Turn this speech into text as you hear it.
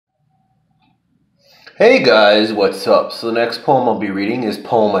Hey guys, what's up? So the next poem I'll be reading is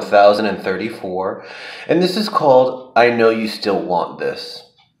poem 1034, and this is called I Know You Still Want This.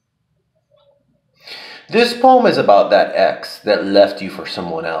 This poem is about that ex that left you for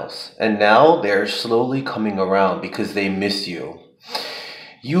someone else, and now they're slowly coming around because they miss you.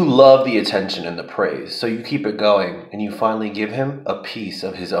 You love the attention and the praise, so you keep it going, and you finally give him a piece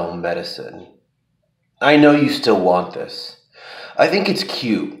of his own medicine. I know you still want this. I think it's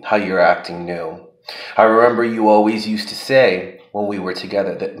cute how you're acting new. I remember you always used to say when we were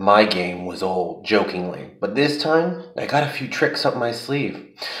together that my game was old, jokingly. But this time, I got a few tricks up my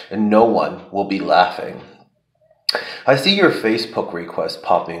sleeve, and no one will be laughing. I see your Facebook requests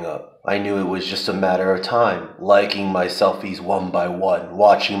popping up. I knew it was just a matter of time, liking my selfies one by one,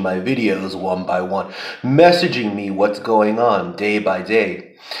 watching my videos one by one, messaging me what's going on day by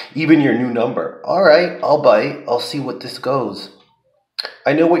day. Even your new number. All right, I'll bite. I'll see what this goes.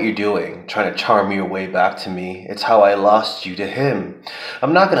 I know what you're doing, trying to charm your way back to me. It's how I lost you to him.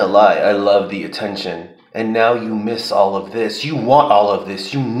 I'm not gonna lie, I love the attention. And now you miss all of this. You want all of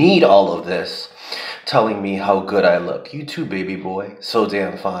this. You need all of this. Telling me how good I look. You too, baby boy. So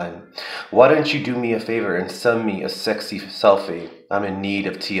damn fine. Why don't you do me a favor and send me a sexy selfie? I'm in need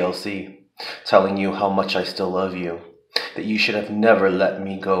of TLC. Telling you how much I still love you. That you should have never let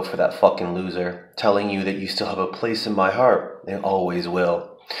me go for that fucking loser. Telling you that you still have a place in my heart and always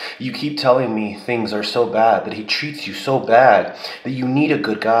will. You keep telling me things are so bad, that he treats you so bad, that you need a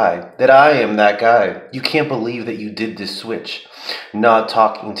good guy, that I am that guy. You can't believe that you did this switch. Not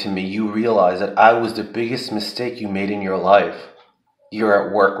talking to me, you realize that I was the biggest mistake you made in your life. You're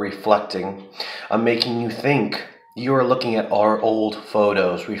at work reflecting. I'm making you think. You are looking at our old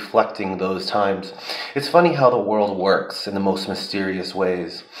photos, reflecting those times. It's funny how the world works in the most mysterious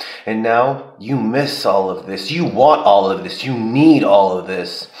ways. And now you miss all of this. You want all of this. You need all of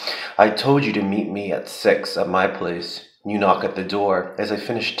this. I told you to meet me at 6 at my place. You knock at the door. As I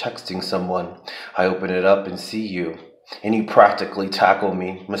finish texting someone, I open it up and see you. And you practically tackle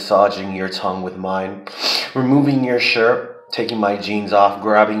me, massaging your tongue with mine, removing your shirt, taking my jeans off,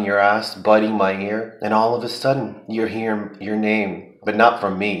 grabbing your ass, biting my ear, and all of a sudden, you're hearing your name, but not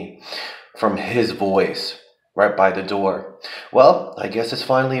from me, from his voice, right by the door. Well, I guess it's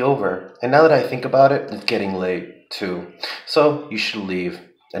finally over, and now that I think about it, it's getting late, too. So, you should leave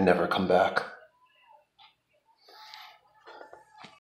and never come back.